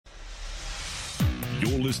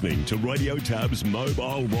You're listening to Radio Tab's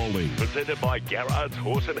Mobile Rolling, presented by Garrard's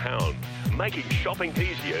Horse and Hound, making shopping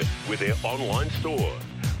easier with their online store.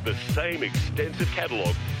 The same extensive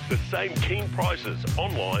catalogue, the same keen prices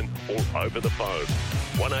online or over the phone.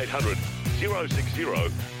 1800 060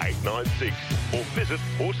 896 or visit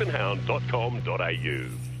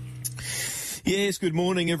horseandhound.com.au. Yes, good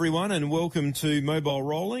morning everyone and welcome to Mobile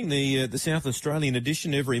Rolling, the South Australian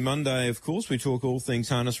edition. Every Monday, of course, we talk all things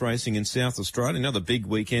harness racing in South Australia. Another big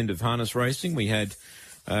weekend of harness racing. We had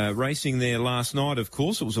racing there last night, of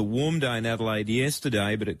course. It was a warm day in Adelaide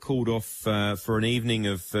yesterday, but it cooled off for an evening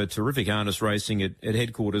of terrific harness racing at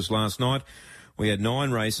headquarters last night. We had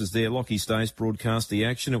 9 races there. Lockie Stace broadcast the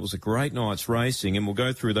action. It was a great night's racing, and we'll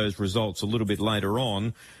go through those results a little bit later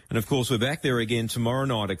on. And, of course, we're back there again tomorrow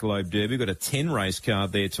night at Globe Derby. We've got a 10-race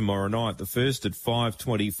card there tomorrow night, the first at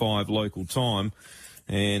 5:25 local time.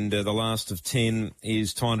 And the last of 10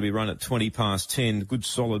 is timed to be run at 10:20. Good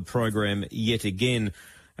solid program yet again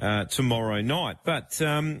tomorrow night. But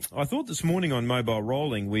I thought this morning on Mobile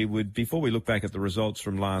Rolling we would, before we look back at the results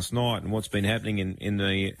from last night and what's been happening in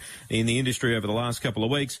the industry over the last couple of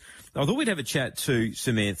weeks, I thought we'd have a chat to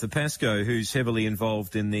Samantha Pascoe, who's heavily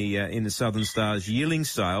involved in the Southern Stars yearling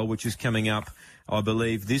sale, which is coming up, I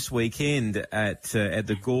believe, this weekend at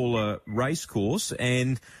the Gawler Racecourse.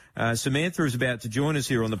 And Samantha is about to join us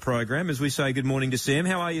here on the program as we say good morning to Sam.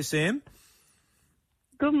 How are you, Sam?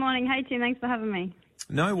 Good morning. Hey, Tim. Thanks for having me.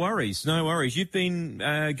 No worries, no worries. You've been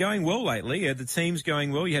going well lately. The team's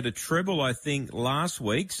going well. You had a treble, I think, last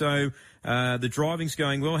week. So the driving's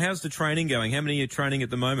going well. How's the training going? How many are you training at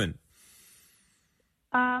the moment?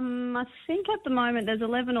 I think at the moment there's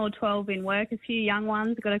 11 or 12 in work. A few young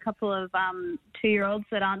ones. Got a couple of 2-year-olds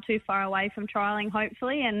that aren't too far away from trialling,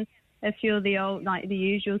 hopefully, and a few of the old, like the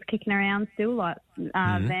usuals, kicking around still, like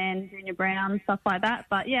Van, Junior Brown, stuff like that.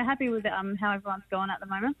 But yeah, happy with how everyone's going at the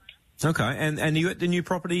moment. Okay, and are you at the new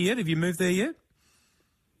property yet? Have you moved there yet?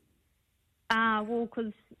 Well,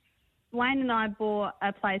 because Wayne and I bought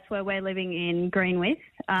a place where we're living in Greenwith,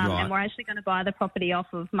 right. And we're actually going to buy the property off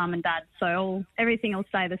of Mum and Dad. So everything will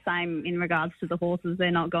stay the same in regards to the horses. They're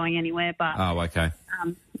not going anywhere. But okay.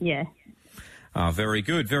 Yeah. Very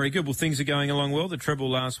good, very good. Well, things are going along well. The treble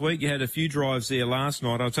last week. You had a few drives there last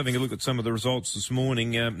night. I was having a look at some of the results this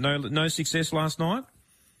morning. No success last night?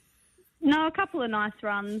 No, a couple of nice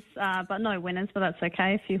runs, but no winners, but that's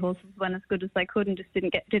okay. A few horses went as good as they could and just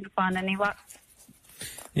didn't find any luck.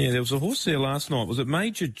 Yeah, there was a horse there last night. Was it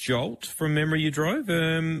Major Jolt from memory you drove?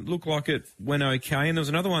 Looked like it went okay. And there was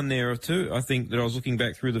another one there too, I think, that I was looking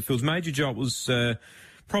back through the fields. Major Jolt was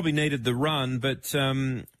probably needed the run, but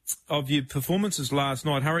of your performances last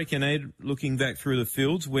night, Hurricane Ed, looking back through the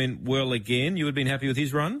fields, went well again. You would have been happy with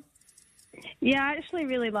his run? Yeah, I actually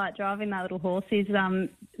really like driving that little horse. He's a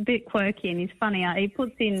bit quirky and he's funny. He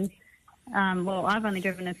puts in, I've only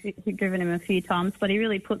driven him a few times, but he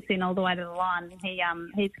really puts in all the way to the line.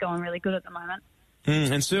 He's going really good at the moment.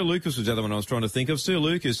 And Sir Lucas was the other one I was trying to think of. Sir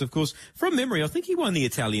Lucas, of course, from memory, I think he won the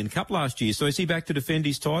Italian Cup last year. So is he back to defend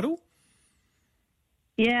his title?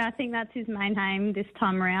 Yeah, I think that's his main aim this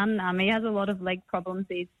time around. He has a lot of leg problems.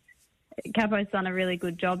 Capo's done a really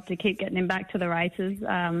good job to keep getting him back to the races.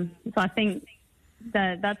 So I think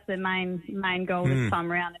that's the main goal this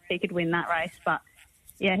time around, if he could win that race. But,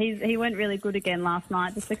 yeah, he went really good again last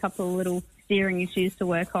night. Just a couple of little steering issues to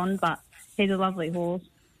work on, but he's a lovely horse.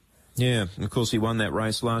 Yeah, and of course he won that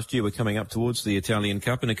race last year. We're coming up towards the Italian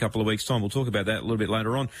Cup in a couple of weeks' time. We'll talk about that a little bit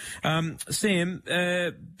later on. Sam,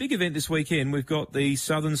 big event this weekend. We've got the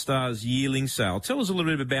Southern Stars yearling sale. Tell us a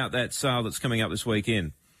little bit about that sale that's coming up this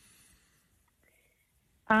weekend.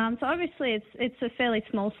 So obviously it's a fairly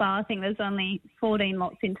small sale. I think there's only 14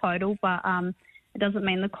 lots in total, but it doesn't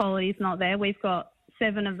mean the quality's not there. We've got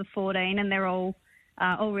 7 of the 14 and they're all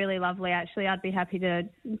really lovely, actually. I'd be happy to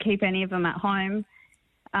keep any of them at home.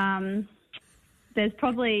 There's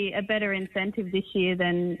probably a better incentive this year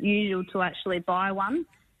than usual to actually buy one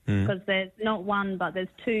because there's not one, but there's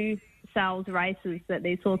 2 sales races that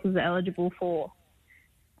these horses are eligible for.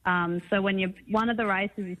 So one of the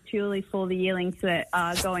races is purely for the yearlings that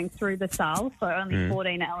are going through the sale, so only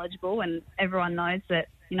 14 are eligible, and everyone knows that,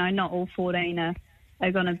 not all 14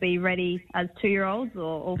 are going to be ready as 2-year-olds or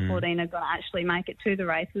all 14 are going to actually make it to the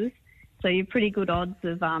races. So you're pretty good odds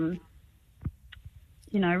of,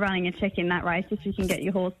 running a check in that race if you can get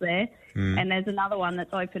your horse there. And there's another one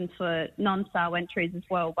that's open for non-sale entries as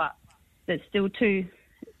well, but there's still two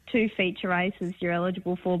feature races you're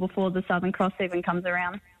eligible for before the Southern Cross even comes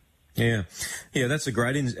around. Yeah, that's a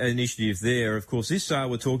great initiative there. Of course, this sale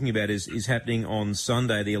we're talking about is happening on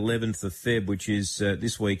Sunday, the 11th of Feb, which is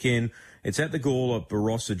this weekend. It's at the Gawler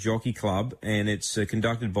Barossa Jockey Club, and it's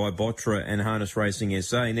conducted by Botra and Harness Racing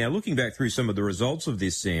SA. Now, looking back through some of the results of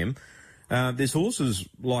this, Sam, there's horses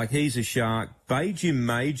like He's a Shark, Bay Jim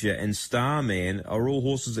Major and Starman are all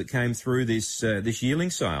horses that came through this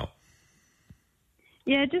yearling sale.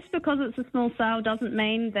 Yeah, just because it's a small sale doesn't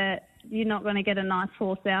mean that you're not going to get a nice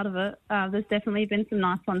horse out of it. There's definitely been some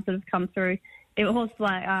nice ones that have come through. It was horses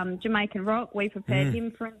like Jamaican Rock. We prepared him,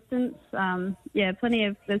 for instance.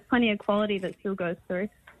 There's plenty of quality that still goes through.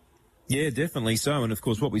 Yeah, definitely so. And, of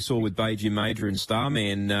course, what we saw with Bay Jim Major and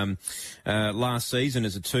Starman last season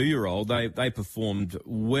as a 2-year-old, they performed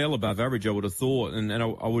well above average, I would have thought. And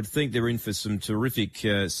I would think they're in for some terrific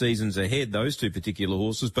seasons ahead, those two particular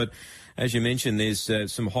horses. But as you mentioned, there's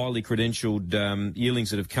some highly credentialed yearlings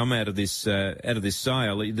that have come out of this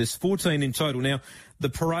sale. There's 14 in total. Now, the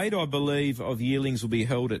parade, I believe, of yearlings will be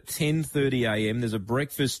held at 10:30 a.m. There's a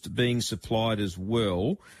breakfast being supplied as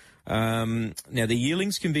well. Now, the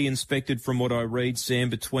yearlings can be inspected, from what I read, Sam,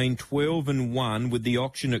 between 12 and 1, with the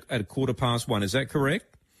auction at 1:15. Is that correct?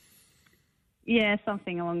 Yeah,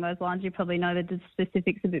 something along those lines. You probably know the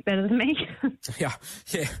specifics a bit better than me. Yeah.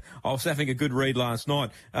 I was having a good read last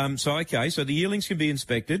night. So the yearlings can be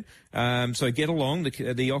inspected. So get along.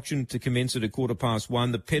 The auction to commence at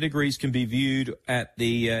 1:15. The pedigrees can be viewed at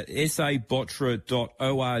the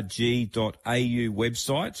sabotra.org.au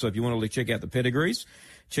website. So if you want to check out the pedigrees,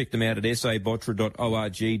 check them out at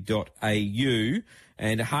sabotra.org.au.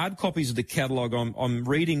 And hard copies of the catalogue I'm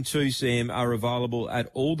reading too, Sam, are available at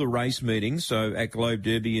all the race meetings, so at Globe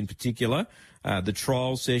Derby in particular, the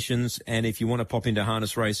trial sessions, and if you want to pop into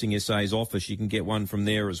Harness Racing SA's office, you can get one from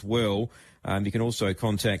there as well. You can also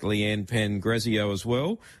contact Leanne Pangrazio as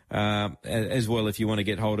well if you want to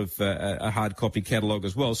get hold of a hard copy catalogue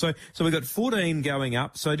as well. So we've got 14 going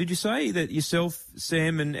up. So did you say that yourself,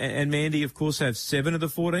 Sam, and Mandy, of course, have 7 of the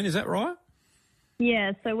 14? Is that right?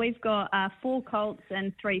 Yeah, so we've got 4 colts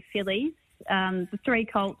and 3 fillies. The 3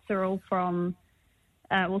 colts are all from,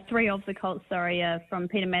 3 of the colts, are from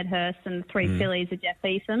Peter Medhurst, and the 3 fillies are Jeff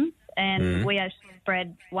Eason. And we actually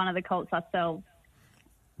bred one of the colts ourselves.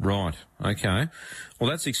 Right, okay.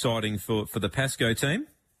 Well, that's exciting for the Pascoe team.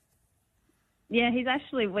 Yeah, he's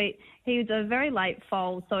actually, he was a very late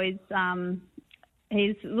foal, so he's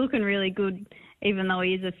looking really good, even though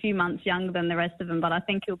he is a few months younger than the rest of them, but I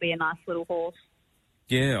think he'll be a nice little horse.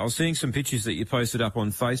 Yeah, I was seeing some pictures that you posted up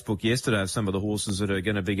on Facebook yesterday of some of the horses that are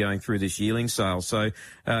going to be going through this yearling sale. So,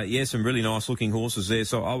 some really nice looking horses there.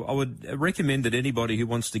 So I would recommend that anybody who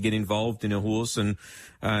wants to get involved in a horse and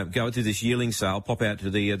go to this yearling sale, pop out to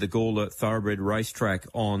the Gawler Thoroughbred Racetrack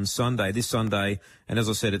on this Sunday. And as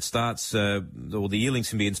I said, it starts, the yearlings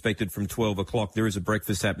can be inspected from 12 o'clock. There is a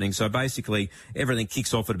breakfast happening. So basically everything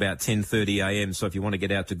kicks off at about 10:30 a.m. So if you want to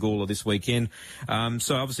get out to Gawler this weekend.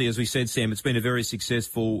 So obviously, as we said, Sam, it's been a very successful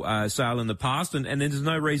sale in the past, and there's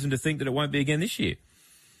no reason to think that it won't be again this year.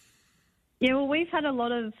 Yeah, well, we've had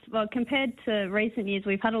compared to recent years,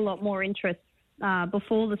 we've had a lot more interest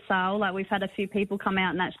before the sale. Like, we've had a few people come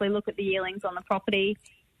out and actually look at the yearlings on the property,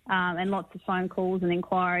 and lots of phone calls and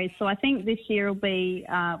inquiries. So I think this year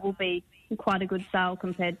will be quite a good sale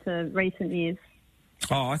compared to recent years.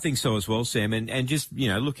 Oh, I think so as well, Sam. And just,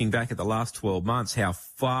 looking back at the last 12 months, how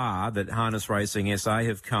far that Harness Racing SA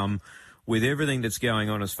have come with everything that's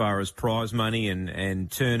going on as far as prize money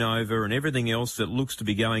and turnover and everything else that looks to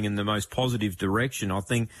be going in the most positive direction. I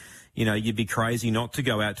think, you'd be crazy not to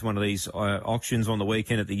go out to one of these auctions on the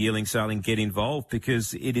weekend at the yearling sale and get involved,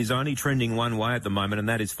 because it is only trending one way at the moment, and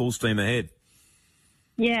that is full steam ahead.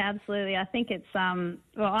 Yeah, absolutely. I think it's,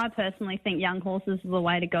 I personally think young horses are the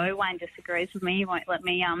way to go. Wayne disagrees with me. He won't let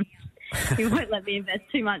me invest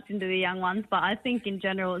too much into the young ones, but I think in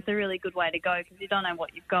general it's a really good way to go, because you don't know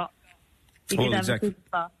what you've got. Exactly.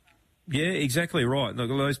 Yeah, exactly right.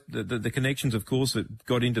 Look, the connections, of course, that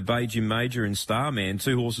got into Bay Jim Major and Starman,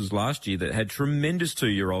 2 horses last year that had tremendous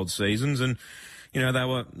 2-year-old seasons, and they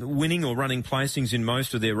were winning or running placings in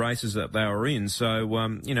most of their races that they were in.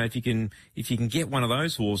 So, if you can get one of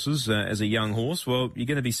those horses as a young horse, well, you're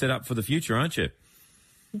going to be set up for the future, aren't you?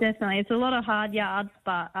 Definitely. It's a lot of hard yards,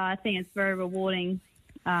 but I think it's very rewarding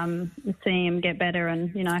seeing him get better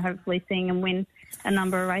and, hopefully seeing him win a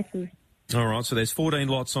number of races. All right, so there's 14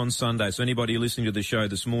 lots on Sunday. So anybody listening to the show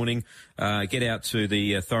this morning, get out to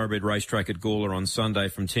the Thoroughbred Racetrack at Gawler on Sunday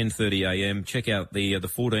from 10:30am. Check out the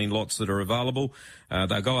 14 lots that are available.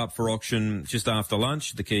 They'll go up for auction just after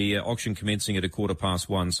lunch. The key auction commencing at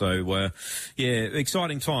 1:15. So,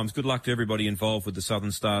 exciting times. Good luck to everybody involved with the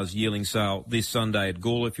Southern Stars yearling sale this Sunday at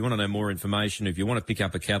Gawler. If you want to know more information, if you want to pick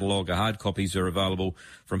up a catalogue, hard copies are available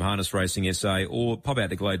from Harness Racing SA, or pop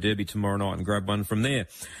out to Glade Derby tomorrow night and grab one from there.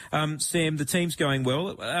 Sam, the team's going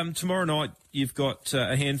well. Tomorrow night you've got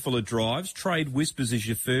a handful of drives. Trade Whispers is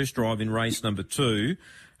your first drive in race number 2.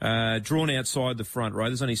 Drawn outside the front row.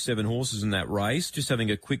 There's only 7 horses in that race. Just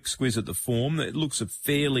having a quick squiz at the form. It looks a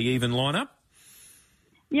fairly even lineup.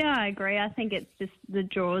 Yeah, I agree. I think it's just the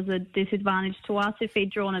draw is a disadvantage to us. If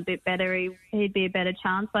he'd drawn a bit better, he'd be a better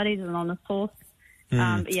chance, but he's an honest horse.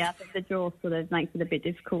 But yeah, I think the draw sort of makes it a bit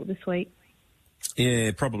difficult this week. Yeah,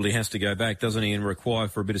 probably has to go back, doesn't he, and require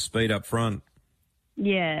for a bit of speed up front.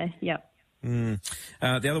 Yeah, yep. The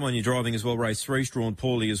other one you're driving as well, race 3's drawn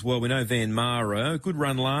poorly as well. We know Van Mara, good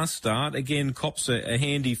run last start. Again, cops a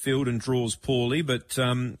handy field and draws poorly, but,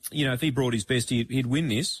 if he brought his best, he'd win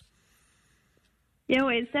this. Yeah,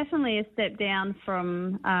 well, it's definitely a step down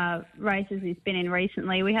from races he's been in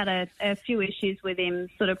recently. We had a few issues with him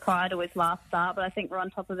sort of prior to his last start, but I think we're on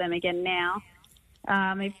top of them again now.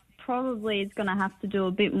 He probably is going to have to do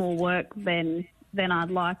a bit more work than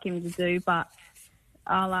I'd like him to do, but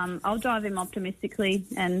I'll drive him optimistically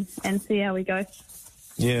and see how we go.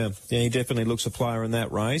 Yeah, he definitely looks a player in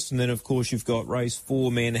that race. And then, of course, you've got race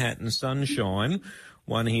 4, Manhattan Sunshine.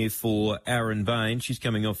 One here for Aaron Bain. She's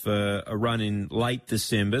coming off a run in late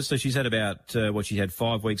December. So she's had about, she had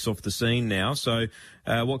 5 weeks off the scene now. So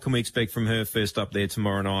what can we expect from her first up there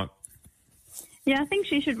tomorrow night? Yeah, I think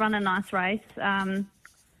she should run a nice race.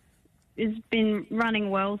 Has been running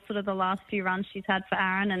well sort of the last few runs she's had for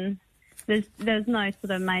Aaron, and there's no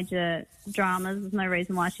sort of major dramas. There's no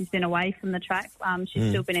reason why she's been away from the track. She's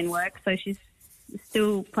still been in work, so she's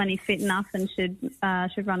still plenty fit enough and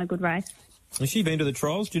should run a good race. Has she been to the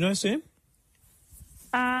trials? Do you know, Sam?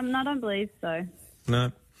 No, I don't believe so.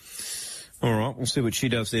 No. All right, we'll see what she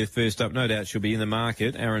does there first up. No doubt she'll be in the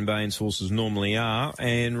market. Aaron Bain's horses normally are.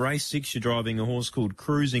 And race 6, you're driving a horse called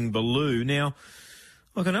Cruising Baloo. Now,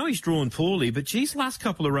 look, I know he's drawn poorly, but geez, last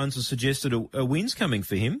couple of runs have suggested a win's coming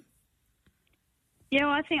for him. Yeah,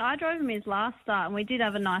 well, I think I drove him his last start, and we did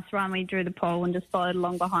have a nice run. We drew the pole and just followed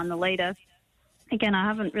along behind the leader. Again, I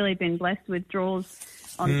haven't really been blessed with draws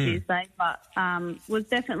on Tuesday, but was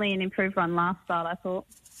definitely an improved run last start, I thought.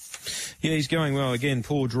 Yeah, he's going well. Again,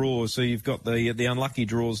 poor draws. So you've got the unlucky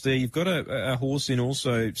draws there. You've got a horse in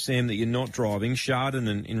also, Sam, that you're not driving, Chardon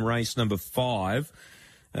in race number 5.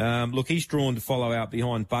 Look, he's drawn to follow out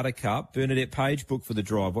behind Buttercup. Bernadette Page booked for the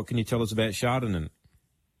drive. What can you tell us about Chardon?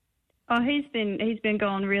 Oh, he's been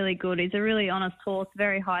going really good. He's a really honest horse,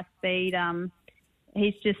 very high speed.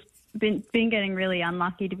 He's just been getting really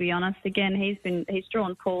unlucky, to be honest. Again, he's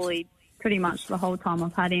drawn poorly pretty much the whole time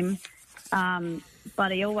I've had him.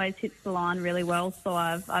 But he always hits the line really well. So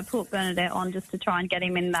I put Bernadette on just to try and get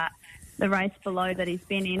him in the race below that he's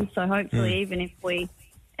been in. So hopefully, even if we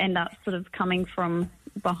end up sort of coming from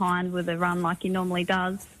behind with a run like he normally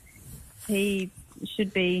does, he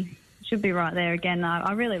should be right there again.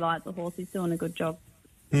 I really like the horse. He's doing a good job.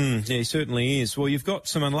 Yeah, he certainly is. Well, you've got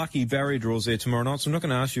some unlucky barrier draws there tomorrow night, so I'm not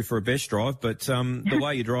going to ask you for a best drive, but the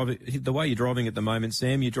way you're driving at the moment,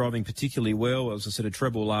 Sam, you're driving particularly well. As I said, a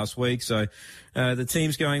treble last week, so the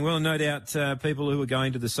team's going well. And no doubt people who are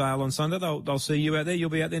going to the sale on Sunday, they'll see you out there. You'll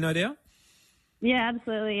be out there, no doubt? Yeah,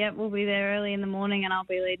 absolutely. Yeah, we'll be there early in the morning, and I'll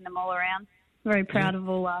be leading them all around. Very proud of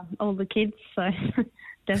all the kids, so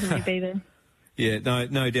definitely be there. Yeah,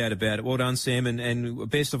 no doubt about it. Well done, Sam, and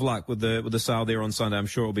best of luck with the sale there on Sunday. I'm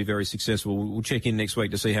sure it'll be very successful. We'll check in next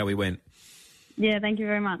week to see how we went. Yeah, thank you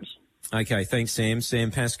very much. Okay, thanks, Sam. Sam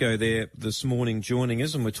Pascoe there this morning joining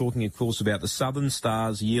us, and we're talking, of course, about the Southern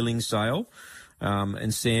Stars yearling sale.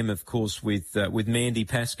 And Sam, of course, with Mandy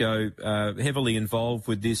Pascoe heavily involved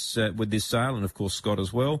with this sale, and of course Scott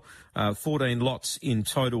as well. 14 lots in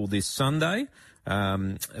total this Sunday.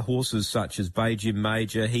 Horses such as Bay Jim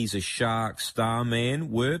Major, He's a Shark, Starman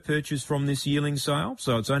were purchased from this yearling sale.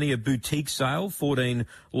 So it's only a boutique sale, 14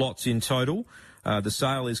 lots in total. The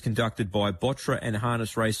sale is conducted by Botra and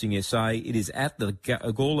Harness Racing SA. It is at the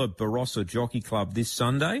Gawler Barossa Jockey Club this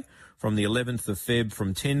Sunday from the 11th of Feb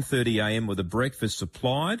from 10:30am with a breakfast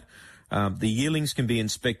supplied. The yearlings can be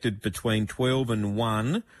inspected between 12 and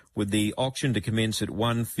 1 with the auction to commence at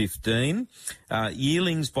 1:15.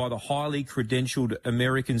 Yearlings by the highly credentialed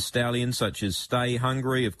American stallions such as Stay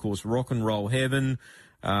Hungry, of course, Rock and Roll Heaven,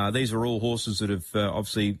 These are all horses that have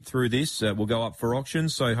obviously through this will go up for auction.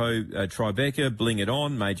 Soho Tribeca, Bling It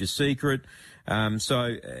On, Major Secret.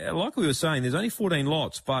 So like we were saying, there's only 14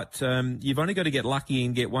 lots, but you've only got to get lucky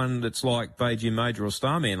and get one that's like Beijing Major or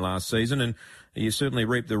Starman last season, and you certainly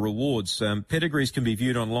reap the rewards. Pedigrees can be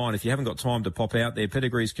viewed online. If you haven't got time to pop out there,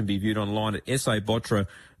 pedigrees can be viewed online at sabotra.org.au.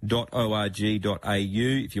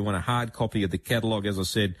 If you want a hard copy of the catalogue, as I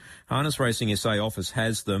said, Harness Racing SA office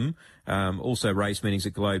has them. Also race meetings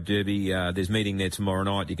at Globe Derby. There's meeting there tomorrow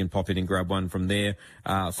night. You can pop in and grab one from there.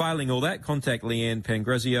 Failing all that, contact Leanne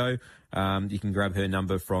Pangrazio. You can grab her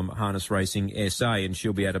number from Harness Racing SA and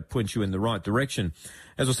she'll be able to point you in the right direction.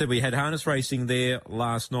 As I said, we had harness racing there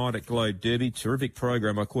last night at Globe Derby. Terrific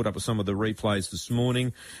program. I caught up with some of the replays this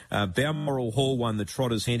morning. Balmoral Hall won the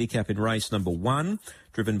Trotters handicap in race number 1,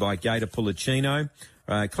 driven by Gator Pulicino.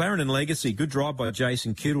 Clarendon Legacy, good drive by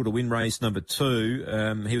Jason Kittle to win race number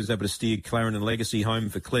 2. He was able to steer Clarendon Legacy home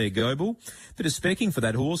for Claire Goebel. Bit of specking for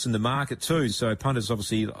that horse in the market too, so punters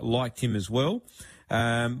obviously liked him as well.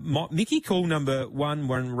 Mickey Cool number 1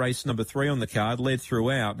 won race number 3 on the card, led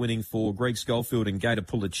throughout, winning for Greg Schofield and Gator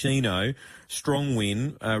Pulicino. Strong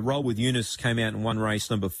win. Roll with Eunice came out and won race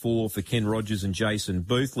number 4 for Ken Rogers and Jason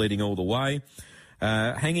Booth, leading all the way.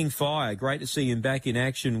 Hanging Fire, great to see him back in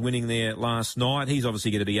action, winning there last night. He's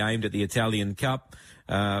obviously going to be aimed at the Italian Cup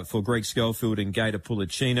for Greg Schofield and Gator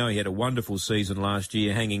Pulicino. He had a wonderful season last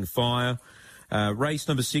year, Hanging Fire. Race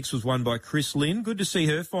number 6 was won by Chris Lynn. Good to see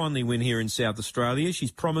her finally win here in South Australia.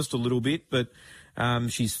 She's promised a little bit, but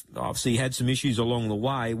she's obviously had some issues along the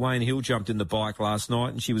way. Wayne Hill jumped in the bike last night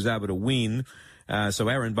and she was able to win. So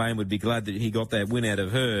Aaron Bain would be glad that he got that win out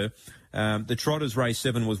of her. The Trotters race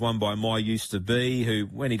 7 was won by My Used to Be, who,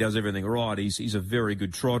 when he does everything right, he's a very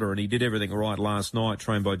good trotter, and he did everything right last night,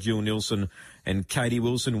 trained by Jill Nielsen and Katie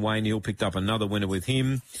Wilson. Wayne Hill picked up another winner with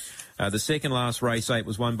him. The second last race 8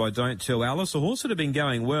 was won by Don't Tell Alice, a horse that had been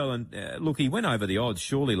going well. And look, he went over the odds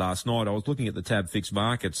surely last night. I was looking at the tab fixed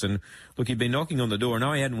markets and look, he'd been knocking on the door. I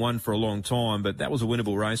know he hadn't won for a long time, but that was a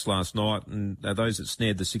winnable race last night. And those that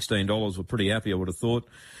snared the $16 were pretty happy, I would have thought.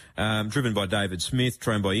 Driven by David Smith,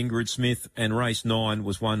 trained by Ingrid Smith, and race 9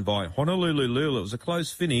 was won by Honolulu Lula. It was a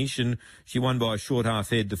close finish, and she won by a short half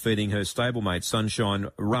head, defeating her stablemate Sunshine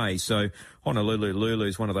Ray. So Honolulu Lula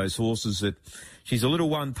is one of those horses that she's a little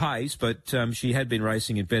one pace, but she had been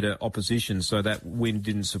racing in better opposition, so that win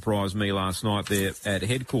didn't surprise me last night there at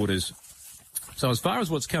headquarters. So as far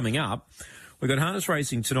as what's coming up, we've got harness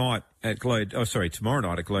racing tomorrow night at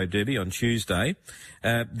Globe Derby on Tuesday.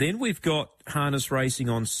 Then we've got harness racing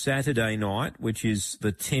on Saturday night, which is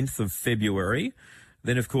the 10th of February.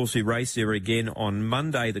 Then, of course, we race there again on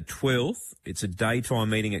Monday the 12th. It's a daytime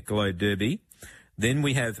meeting at Globe Derby. Then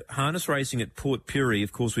we have harness racing at Port Pirie.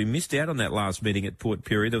 Of course, we missed out on that last meeting at Port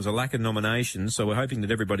Pirie. There was a lack of nominations, so we're hoping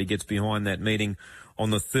that everybody gets behind that meeting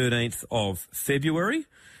on the 13th of February.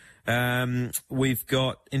 We've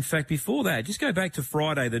got, in fact, before that, just go back to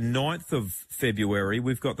Friday, the 9th of February,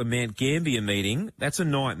 we've got the Mount Gambier meeting. That's a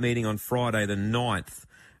night meeting on Friday the 9th,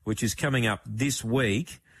 which is coming up this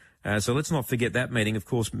week. So let's not forget that meeting. Of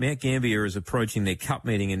course, Mount Gambier is approaching their Cup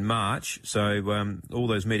meeting in March, so all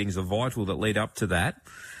those meetings are vital that lead up to that.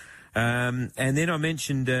 And then I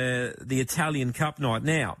mentioned the Italian Cup night.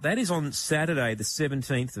 Now, that is on Saturday, the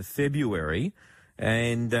 17th of February,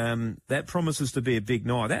 and that promises to be a big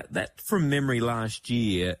night. That from memory last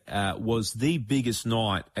year, was the biggest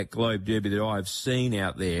night at Globe Derby that I've seen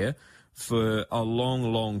out there for a long,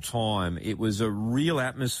 long time. It was a real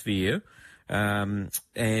atmosphere.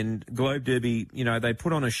 And Globe Derby, you know, they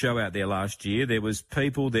put on a show out there last year. There was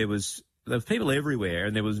people everywhere,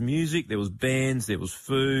 and there was music, there was bands, there was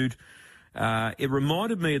food. It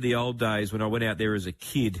reminded me of the old days when I went out there as a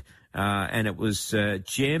kid, and it was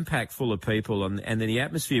jam-packed full of people, and then the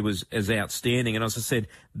atmosphere was as outstanding. And as I said,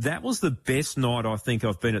 that was the best night I think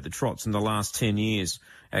I've been at the Trots in the last 10 years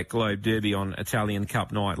at Globe Derby on Italian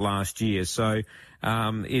Cup night last year. So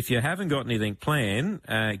if you haven't got anything planned,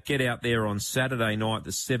 get out there on Saturday night,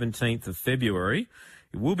 the 17th of February.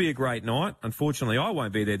 It will be a great night. Unfortunately, I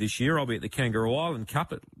won't be there this year. I'll be at the Kangaroo Island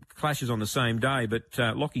Cup. It clashes on the same day, but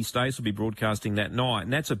Lockie Stace will be broadcasting that night,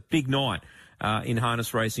 and that's a big night in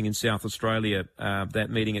harness racing in South Australia, that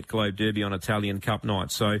meeting at Globe Derby on Italian Cup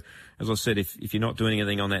night. So, as I said, if you're not doing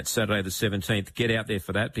anything on that Saturday the 17th, get out there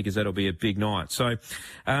for that because that'll be a big night. So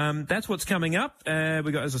that's what's coming up.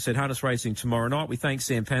 We've got, as I said, harness racing tomorrow night. We thank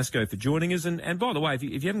Sam Pascoe for joining us. And by the way, if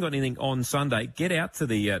you haven't got anything on Sunday, get out to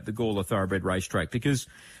the Gawler Thoroughbred Racetrack because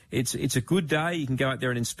it's a good day. You can go out there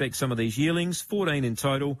and inspect some of these yearlings, 14 in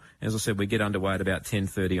total. As I said, we get underway at about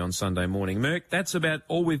 10:30 on Sunday morning. Merck, that's about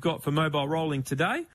all we've got for Mobile Rolling today.